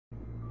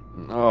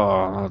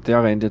Ah,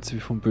 der rennt jetzt wie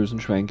vom bösen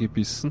Schwein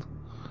gebissen.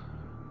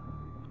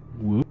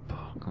 Whoop.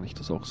 Kann ich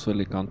das auch so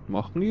elegant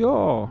machen?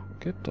 Ja,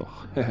 geht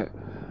doch. Der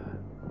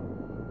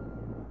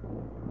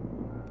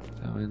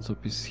rennt so ein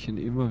bisschen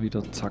immer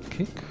wieder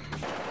zackig.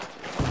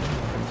 Ich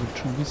will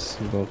schon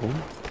wissen, warum.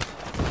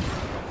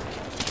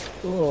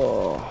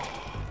 Oh.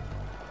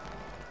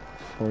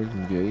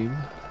 Folgen Game.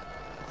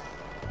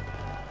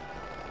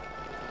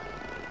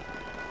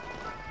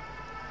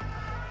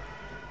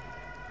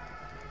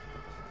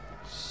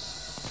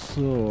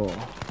 So.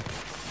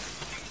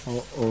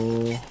 Oh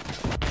oh.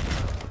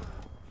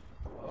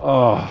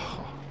 Ah,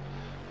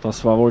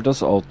 das war wohl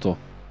das Auto.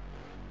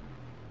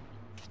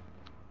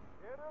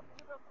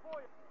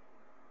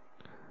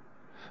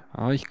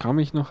 Aber ich kann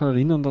mich noch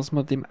erinnern, dass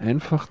man dem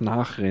einfach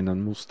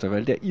nachrennen musste,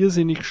 weil der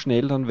irrsinnig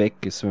schnell dann weg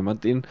ist. Wenn man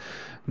den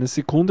eine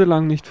Sekunde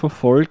lang nicht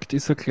verfolgt,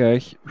 ist er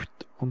gleich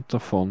und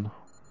davon.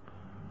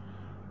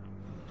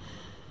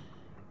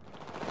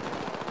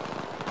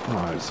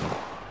 Also,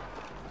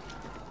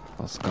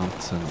 das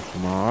Ganze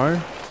nochmal.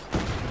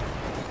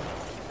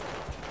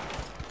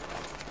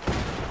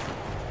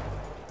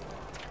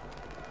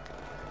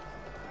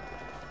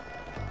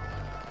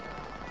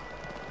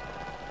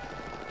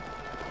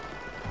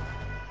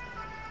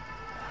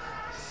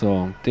 So,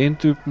 und den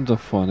Typen da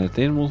vorne,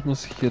 den muss man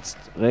sich jetzt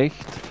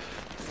recht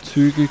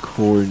zügig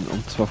holen.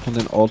 Und zwar von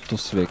den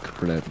Autos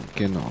wegbleiben.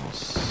 Genau,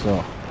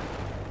 so.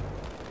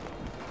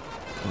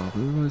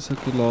 Darüber ist er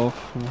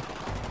gelaufen.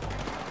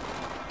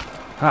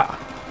 Ha!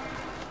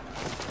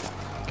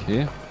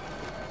 Okay.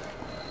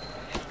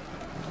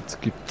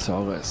 Jetzt gibt's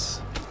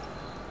Saures.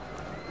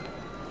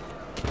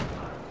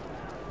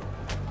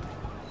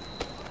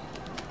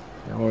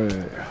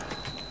 Jawohl.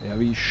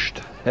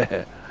 Erwischt.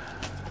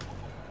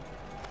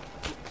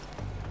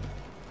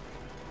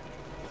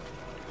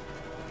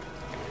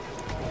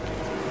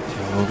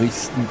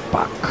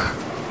 Terroristenback.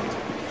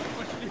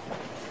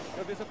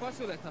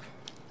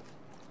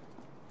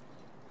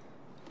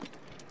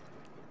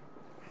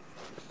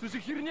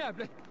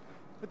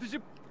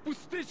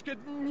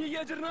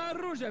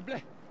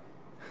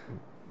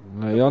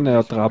 Naja, eine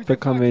Attrappe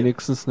kann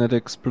wenigstens nicht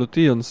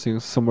explodieren. Sehen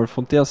Sie mal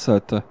von der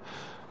Seite.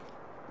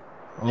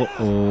 Oh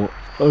oh.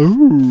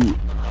 Oh.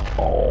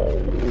 Oh,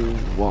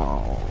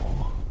 wow.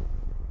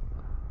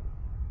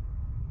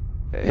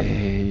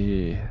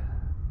 Ey.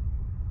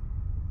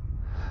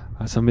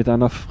 Also mit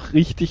einer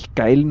richtig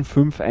geilen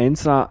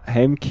 5.1er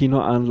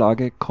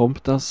Heimkinoanlage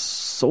kommt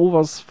das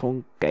sowas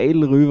von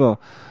geil rüber.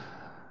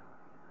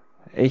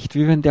 Echt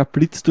wie wenn der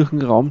Blitz durch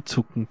den Raum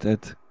zucken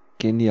tät.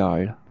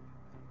 Genial.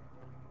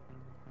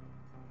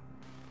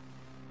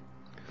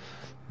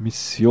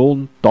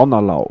 Mission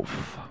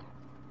Donnerlauf.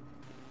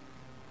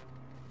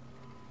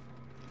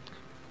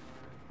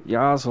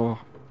 Ja, so.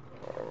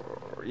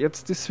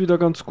 Jetzt ist es wieder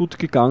ganz gut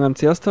gegangen.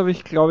 Zuerst habe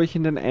ich, glaube ich,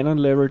 in den einen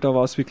Level, da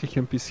war es wirklich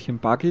ein bisschen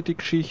buggy, die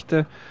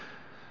Geschichte.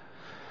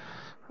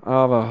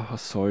 Aber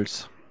was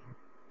soll's.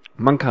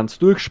 Man kann es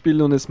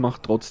durchspielen und es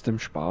macht trotzdem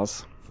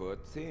Spaß.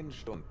 Vor 10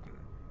 Stunden.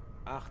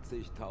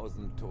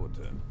 80.000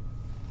 Tote.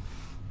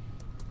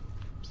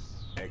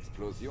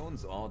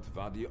 Explosionsort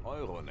war die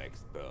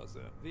Euronext-Börse.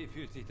 Wie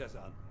fühlt sich das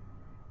an?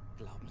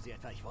 Glauben Sie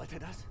etwa, ich wollte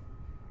das?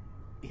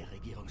 Ihr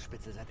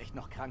Regierungsspitzel seid echt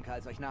noch kranker,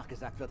 als euch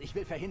nachgesagt wird. Ich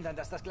will verhindern,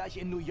 dass das gleiche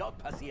in New York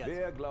passiert.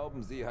 Wer,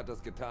 glauben Sie, hat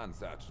das getan,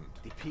 Sergeant?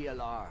 Die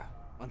PLR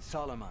und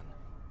Solomon.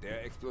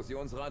 Der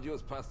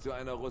Explosionsradius passt zu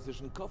einer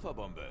russischen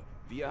Kofferbombe.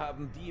 Wir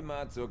haben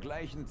Dima zur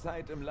gleichen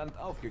Zeit im Land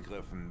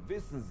aufgegriffen.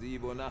 Wissen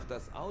Sie, wonach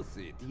das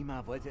aussieht?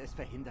 Dima wollte es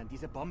verhindern.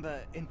 Diese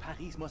Bombe in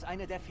Paris muss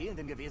eine der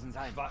fehlenden gewesen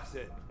sein.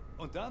 Schwachsinn.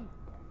 Und dann?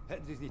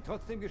 Hätten Sie es nicht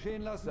trotzdem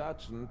geschehen lassen?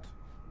 Sergeant,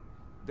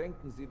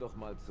 denken Sie doch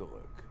mal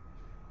zurück.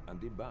 An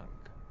die Bank.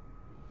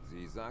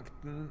 Sie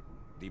sagten,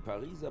 die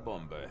Pariser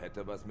Bombe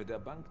hätte was mit der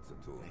Bank zu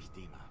tun. Nicht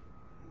Dima.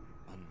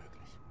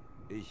 Unmöglich.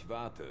 Ich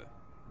warte.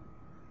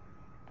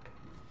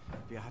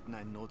 Wir hatten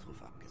einen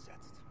Notruf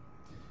abgesetzt.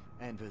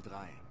 Anvil 3,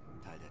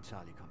 Teil der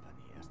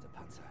Charlie-Kompanie, erste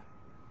Panzer.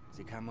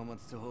 Sie kamen, um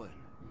uns zu holen.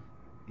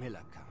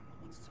 Miller kam,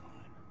 um uns zu holen.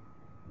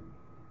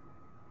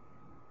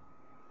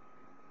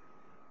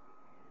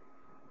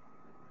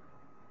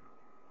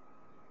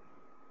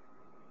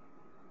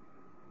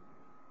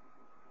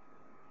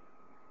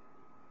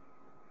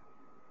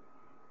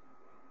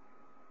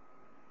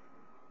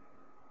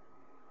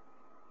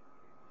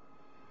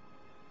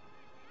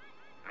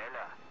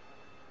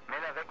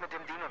 Miller, weg mit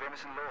dem Dino, wir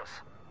müssen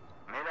los.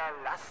 Miller,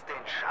 lass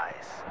den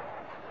Scheiß.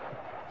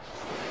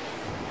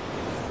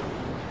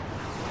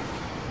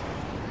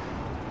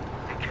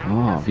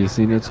 Ah, wir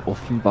sind jetzt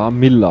offenbar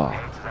Miller.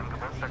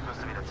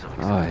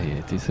 Ah,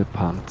 je, diese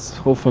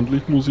Panzer.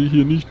 Hoffentlich muss ich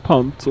hier nicht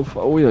Panzer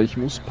fahren. Oh ja, ich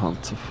muss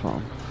Panzer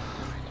fahren.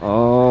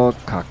 Oh,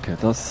 Kacke,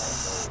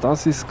 das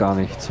ist gar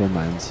nicht so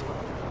meins.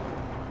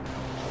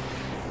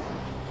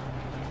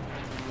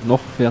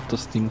 Noch fährt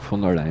das Ding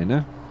von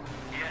alleine.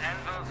 Hier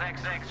Anvil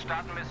 66,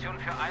 starten Mission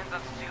für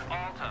Einsatzziel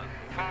Alter.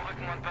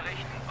 Vorrücken und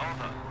berichten,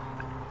 Alter.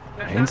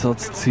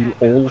 Einsatzziel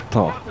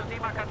Alter.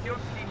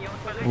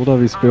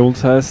 Oder wie es bei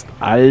uns heißt,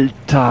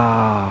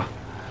 Alter.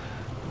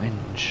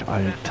 Mensch,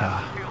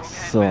 Alter.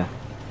 So. Miller,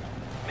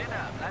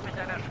 bleib mit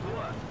deiner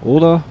Spur.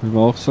 Oder, wie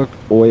man auch sagt,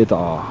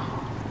 Oida.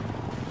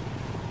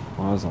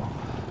 Also,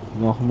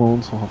 machen wir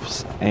uns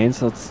aufs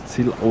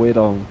Einsatzziel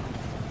Oida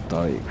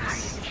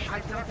unterwegs.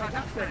 Scheiße, was war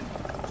das denn?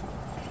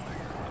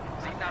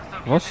 Sieht nach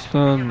Was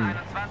sowjetischen denn?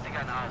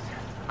 21ern aus.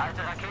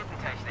 Alte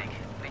Raketentechnik.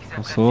 Nicht sehr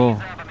Ach so.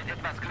 präzise, aber mit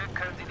etwas Glück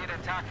können sie dir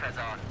den Tag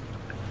versauen.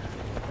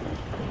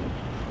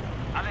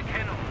 Alle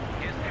Kennung.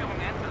 Hier ist Führung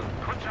Ende.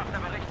 Kundschafter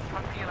berichten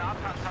von vielen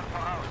Abfahrtern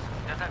voraus.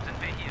 Deshalb sind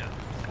wir hier.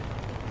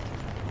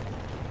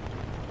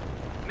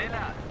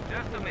 Miller,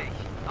 hörst du mich?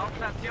 Auf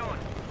Station.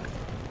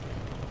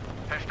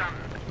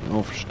 Verstanden.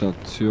 Auf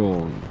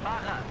Station.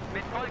 Fahrer,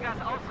 mit Vollgas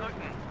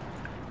ausrücken.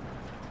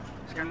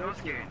 Es kann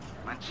losgehen.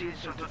 Mein Ziel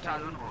ist schon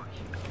total unruhig.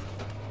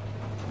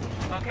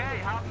 Okay,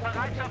 haben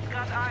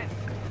Bereitschaftsgrad 1.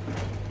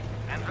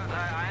 Envel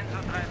 3-1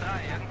 und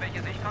 3-3.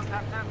 Irgendwelche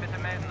Sichtkontakte? Bitte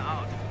melden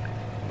aus.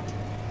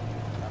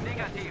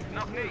 Negativ,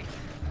 noch nichts.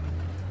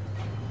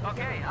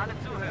 Okay, alle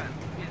zuhören.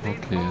 Wir sehen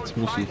Okay, vor jetzt uns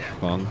muss ich Feinde.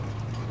 fahren.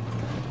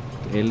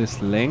 Mit L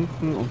ist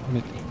lenken und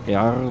mit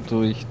R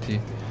durch die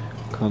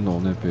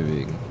Kanone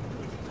bewegen.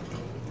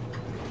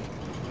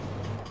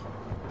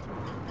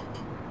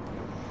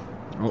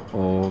 Oh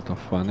oh, da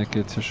vorne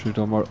geht es ja schon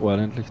wieder mal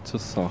ordentlich zur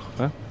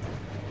Sache.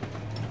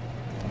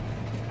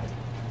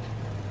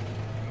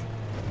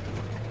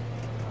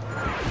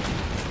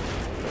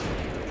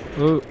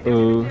 Oh oh.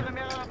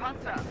 Mehrere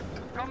Panzer.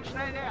 Kommen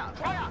schnell näher.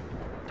 Feuer!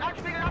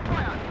 Treibspiegel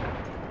abfeuern!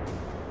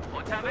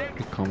 Unterwegs!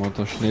 Wie kann man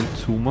da schnell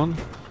zoomen?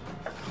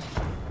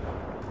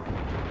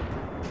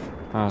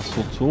 Ah,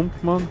 so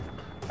zoomt man,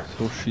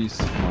 so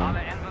schießt man. Alle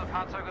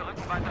Envel-Fahrzeuge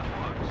rücken weiter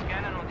vor.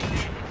 Scannen und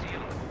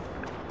identifizieren.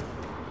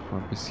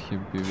 Ein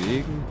bisschen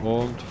bewegen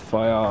und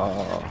Feuer.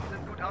 Die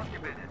sind gut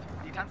ausgebildet.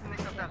 Die tanzen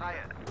nicht auf der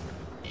Reihe.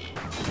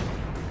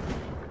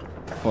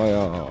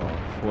 Feuer.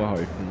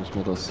 Vorhalten muss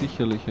man da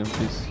sicherlich ein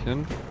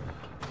bisschen.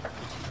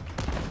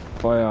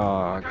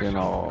 Feuer,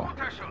 genau.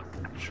 Guter Schuss.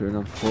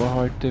 Schönen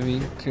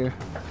Vorhaltewinkel.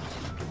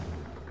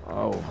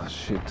 Oh,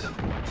 shit.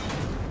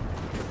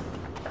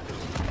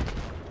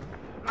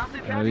 Mach sie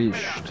fertig,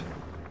 Erwischt.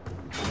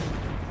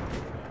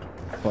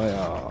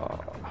 Feuer.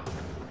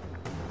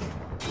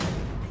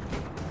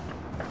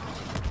 Miller.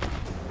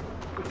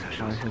 Guter Habe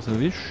Schuss. ich was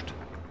erwischt?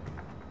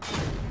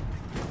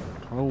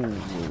 Oh.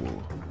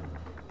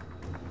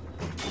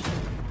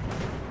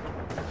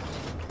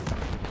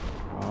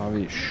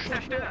 Erwischt.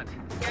 Zerstört.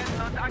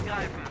 Scannen und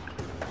angreifen.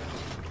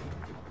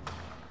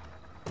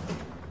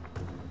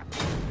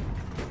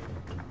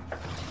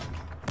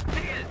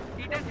 Ziel.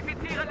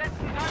 Identifiziere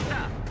letzten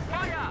Panzer.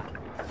 Feuer.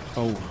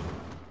 Oh.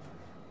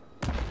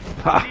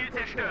 Ha! Ziel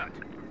zerstört.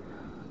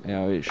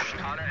 Erwischt.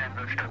 Alle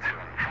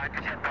Envel-Station.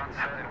 Feindliche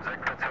Panzer im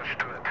Sektor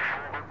zerstört.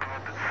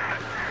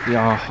 Vorrücken und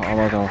Ja,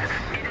 aber da.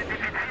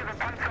 identifiziere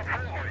Panzer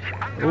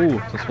vor euch.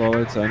 Oh, das war aber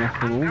jetzt einer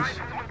von uns. Und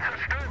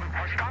zerstören.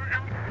 Verstanden?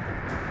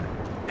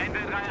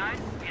 Envel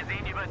 3-1. Wir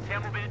sehen über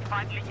Thermobild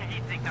feindliche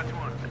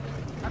Heat-Signaturen.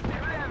 Habt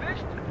ihr Höhe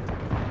erwischt?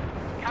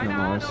 Keine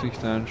Ahnung.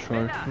 Thermalsicht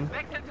einschalten. Miller,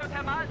 wechsel zur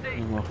Thermalsicht.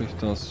 Dann mache ich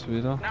das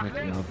wieder mit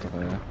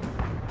R3.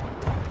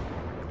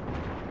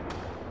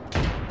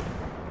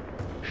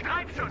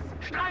 Streifschuss!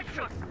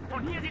 Streifschuss!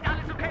 Von hier sieht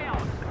alles okay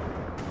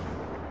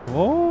aus.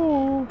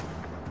 Oh!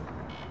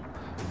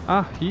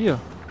 Ah, hier.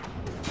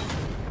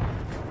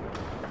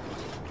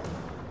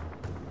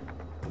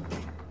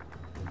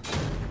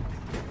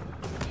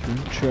 Ich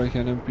wünsche euch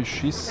einen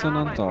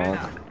beschissenen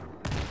Tag.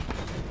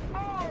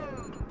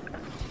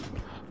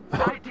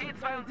 Zwei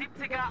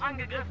T-72er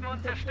angegriffen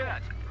und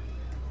zerstört.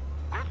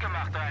 Gut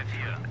gemacht,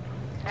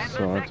 3-4.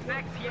 So, Envel jetzt 6-6,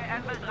 hier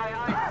Envel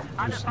 3-1.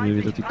 Alle müssen wir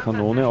wieder die feindlichen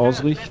Kanone Panzer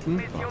ausrichten.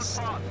 setzen Mission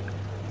Passt. fort.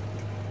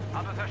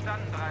 Habe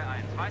verstanden,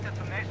 3-1. Weiter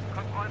zum nächsten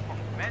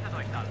Kontrollpunkt. Meldet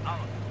euch dann.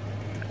 Aus.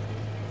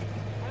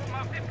 Oben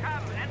auf dem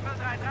Kamm. Envel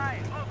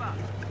 3-3. Over.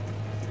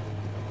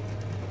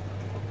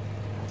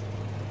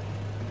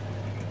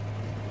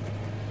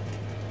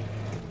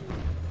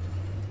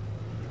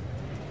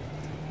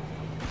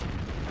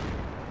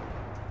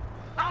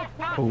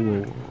 Aufpassen!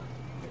 Oh,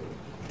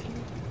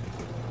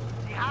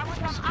 Sie haben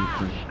uns was am geht Arsch!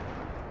 denn?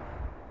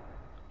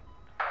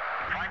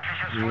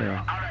 Feindliches Ja.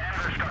 Feuer. Alle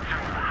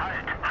Envel-Stationen.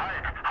 Halt,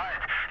 halt,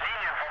 halt.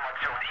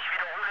 Linienformation. Ich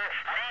wiederhole,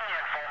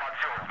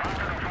 Linienformation.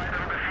 Warte auf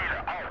weitere Befehle.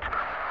 Out.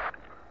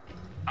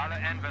 Alle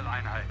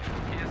Envel-Einheiten.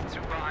 Hier ist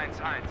Super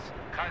 1-1.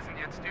 Kreisen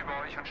jetzt über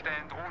euch und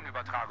stellen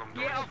Drohnenübertragung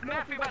durch. Geh auf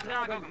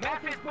MEF-Übertragung.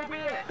 MEF ist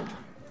mobil.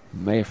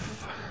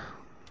 MEF.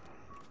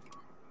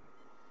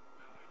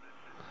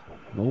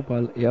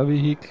 Mobile Air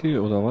Vehicle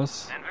oder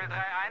was? Envel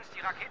 3-1, die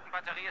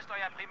Raketenbatterie ist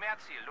euer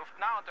Primärziel.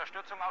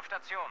 Luftnahunterstützung auf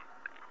Station.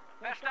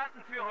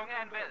 Verstanden, Führung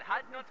Envel.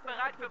 Halten uns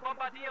bereit für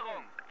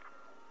Bombardierung.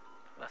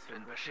 Was für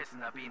ein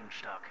beschissener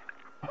Bienenstock.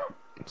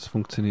 Das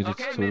funktioniert jetzt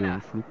Okay, so wie Miller.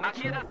 ein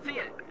Markier Flugzeug. das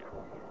Ziel.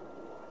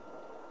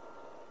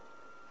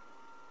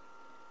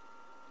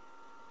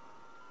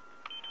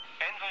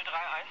 Envel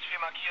 3-1, wir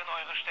markieren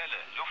eure Stelle.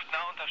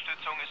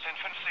 Luftnahunterstützung ist in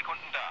 5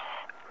 Sekunden da.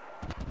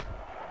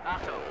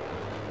 Achtung,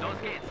 los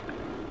geht's.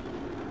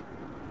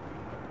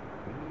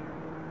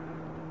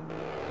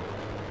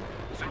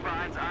 Super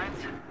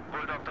 1-1,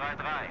 Bulldog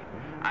 3-3.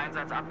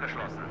 Einsatz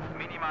abgeschlossen.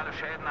 Minimale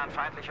Schäden an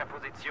feindlicher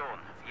Position.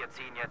 Wir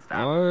ziehen jetzt ab.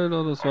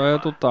 Alter, das war ja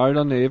total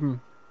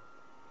daneben.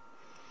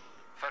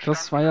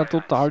 Das war ja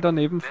total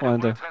daneben,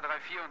 Freunde. Ultra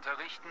 34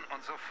 unterrichten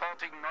und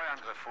sofortigen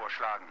Neuangriff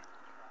vorschlagen.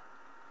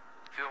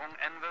 Führung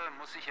Anvil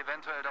muss sich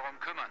eventuell darum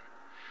kümmern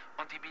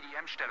und die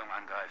BDM-Stellung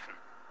angreifen.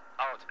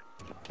 Out.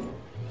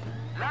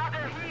 Lade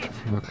Heat!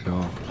 Na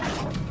klar.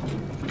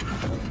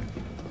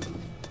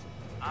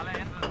 Alle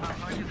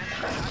Anvil-Fahrzeuge sind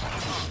schnell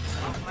angekommen.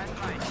 Auf mein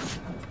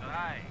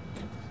 3,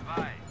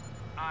 2,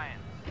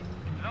 1.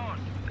 Los!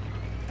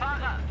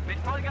 Fahrer, mit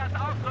Vollgas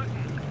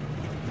aufrücken!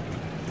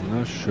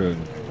 Na schön.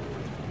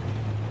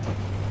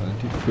 Weil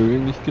die Vögel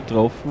nicht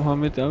getroffen haben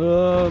mit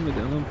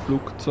einem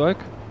Flugzeug,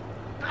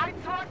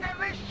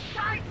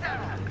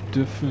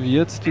 dürfen wir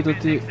jetzt wieder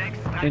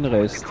den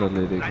Rest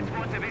erledigen.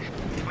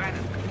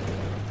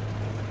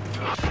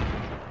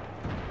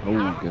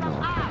 Oh,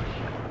 genau.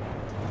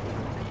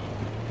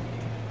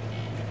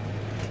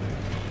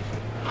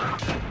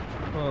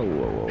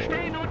 Oh.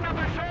 Stehen unter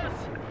Beschuss!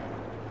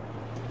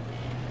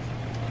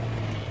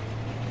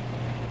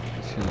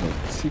 Bisschen so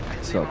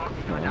Zickzack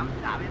fahren.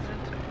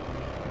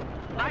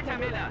 Weiter,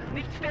 Miller!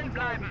 Nicht stehen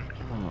bleiben!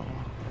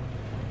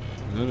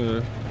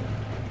 Nö.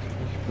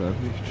 Ich bleib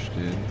nicht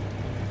stehen.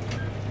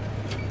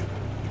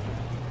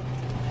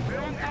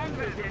 Führung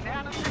Anvil, wir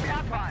nähern uns dem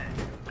Erdwall!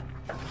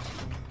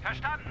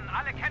 Verstanden!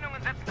 Alle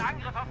Kennungen setzen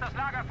Angriff auf das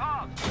Lager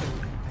fort!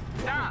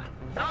 Da!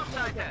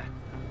 Nordseite!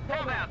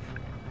 Vorwärts!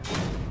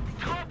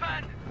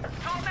 Truppen!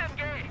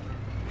 Turm-MG!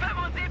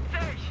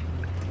 75!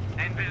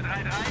 Anvil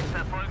 3-3,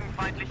 verfolgen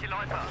feindliche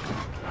Läufer!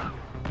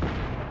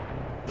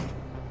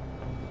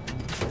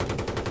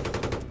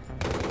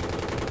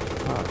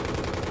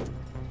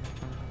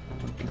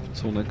 Dann gibt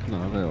so eine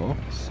Knarre auch.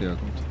 Sehr gut.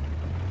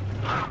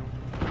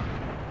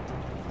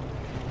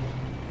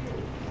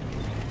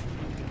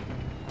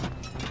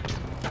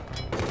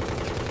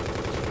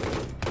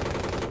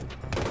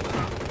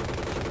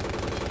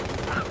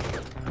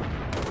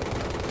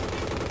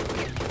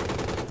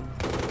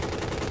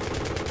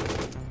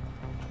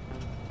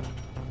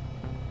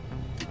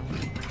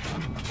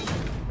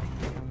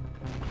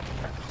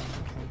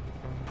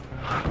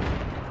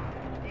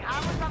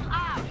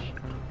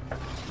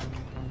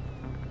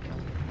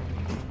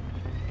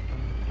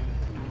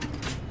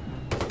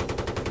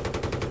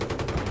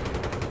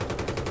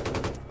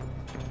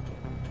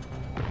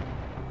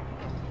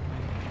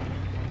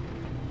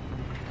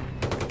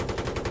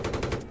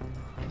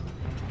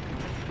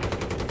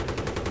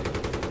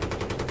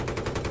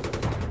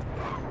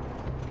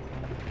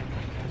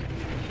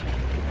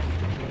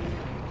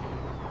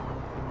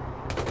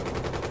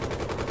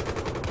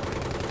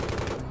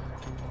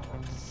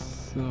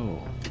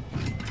 So.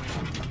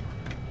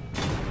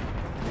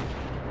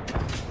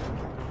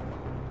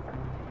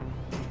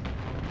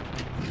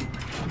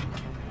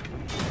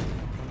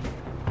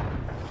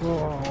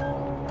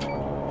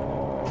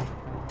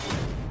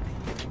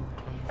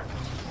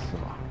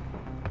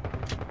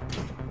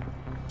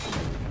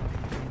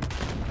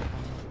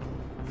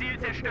 Ziel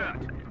zerstört!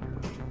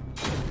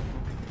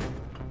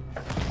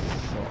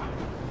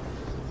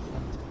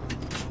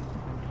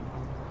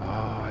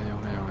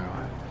 Junge.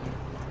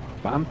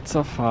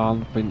 Panzer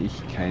fahren bin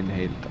ich kein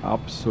Held.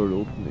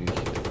 Absolut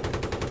nicht.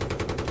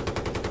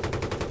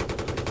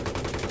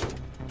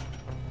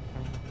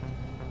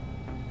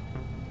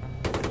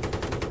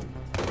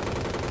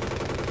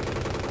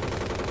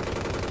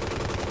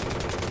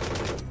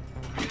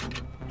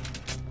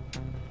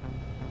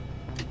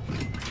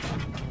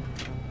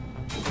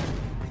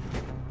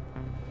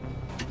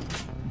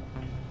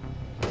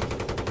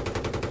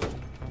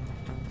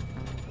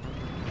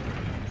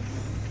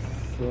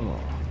 So.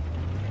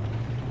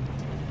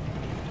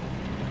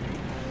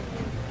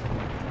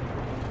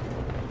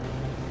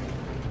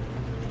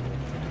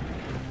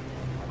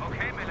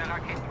 Okay, Miller,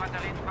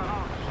 Raketenbatterien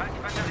voraus. Schalt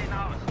die Batterien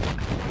aus.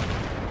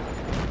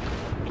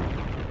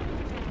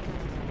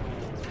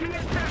 Ziel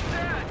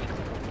zerstört!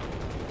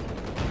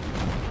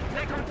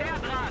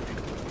 Sekundärdraht!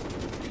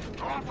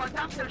 Oh,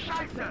 verdammte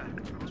Scheiße!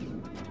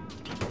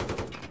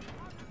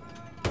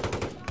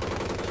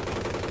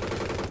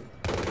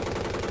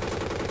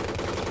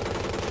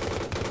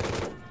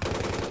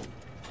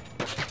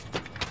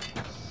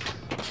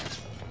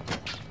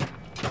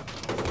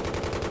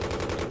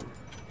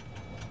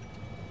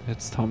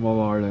 Jetzt haben wir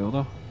aber alle,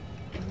 oder?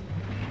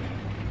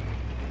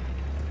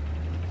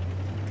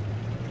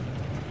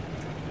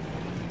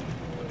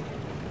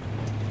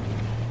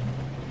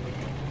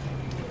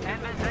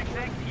 Anvil 6-6,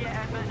 hier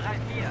Anvil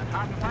 3-4.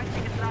 Haben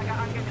feindliches Lager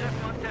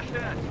angegriffen und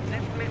zerstört.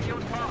 Setzt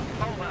Mission fort.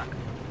 Over.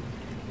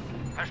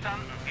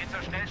 Verstanden. Geht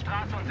zur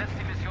Schnellstraße und setzt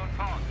die Mission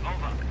fort.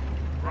 Over.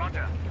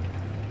 Roger.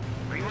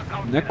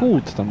 Na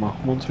gut, dann machen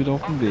wir uns wieder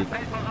auf den Weg.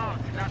 Feld voraus.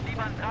 Lass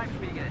lieber einen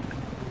Treibspiegel.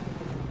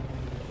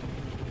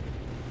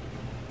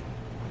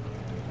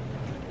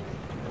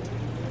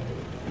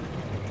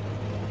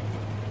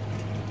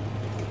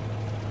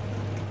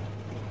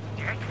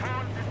 Direkt vor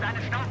uns ist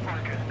eine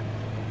Staubwolke.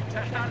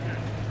 Verstanden.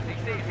 Ich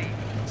sehe sie.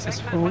 Was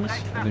ist für uns?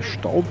 Eine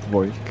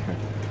Staubwolke.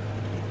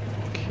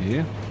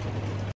 Okay.